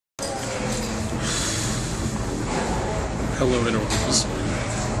Hello, interwebs.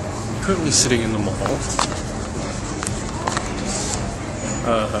 Currently sitting in the mall.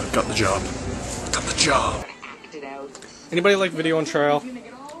 Got the job. Got the job. Anybody like video on trial?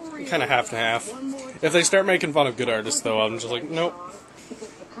 Kind of half and half. If they start making fun of good artists, though, I'm just like, nope.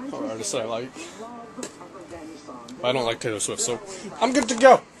 Or artists I like. I don't like Taylor Swift, so I'm good to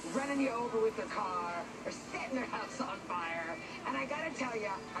go. Running you over with their car or setting their house on fire, and I gotta tell you,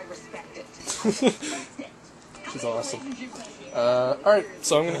 I respect it. She's awesome. Alright,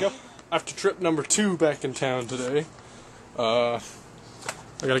 so I'm gonna go. After trip number 2 back in town today, I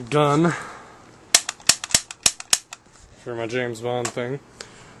got a gun for my James Bond thing,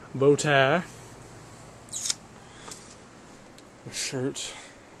 bow tie, a shirt,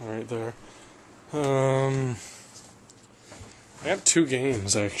 right there. I got 2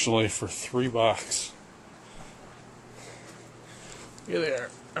 games actually for $3. Look at there.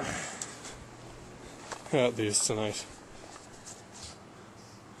 I got these tonight.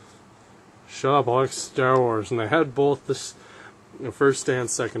 Shut up, I like Star Wars, and they had both this, first and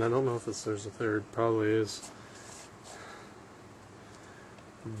second. I don't know if there's a third. Probably is.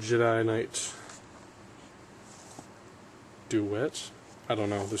 Jedi Knight Duet. I don't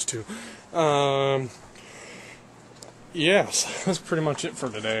know. There's 2. Yes, that's pretty much it for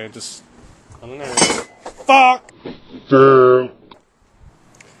today. Just, I don't know. Fuck!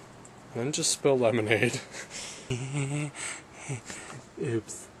 And then just spill lemonade.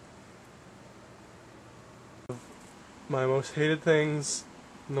 Oops. My most hated things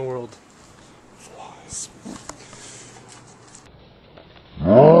in the world. Flies.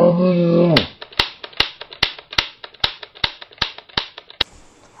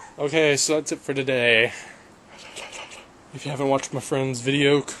 Okay, so that's it for today. If you haven't watched my friend's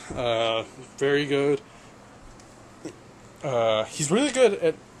video, very good. He's really good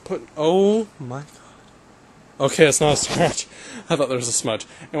at putting... Oh my god. Okay, it's not a scratch. I thought there was a smudge.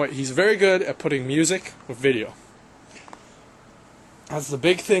 Anyway, he's very good at putting music with video. That's the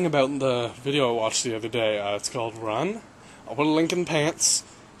big thing about the video I watched the other day. It's called Run. I'll put a link in the pants.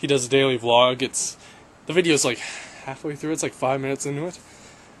 He does a daily vlog. The video's like halfway through. It's like 5 minutes into it.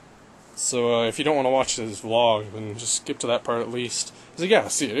 So if you don't want to watch his vlog, then just skip to that part at least. He's like, yeah,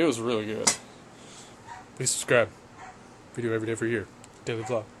 see it. It was really good. Please subscribe. Video every day for a year. Daily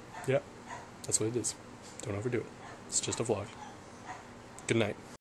vlog. Yeah, that's what it is. Don't overdo it. It's just a vlog. Good night.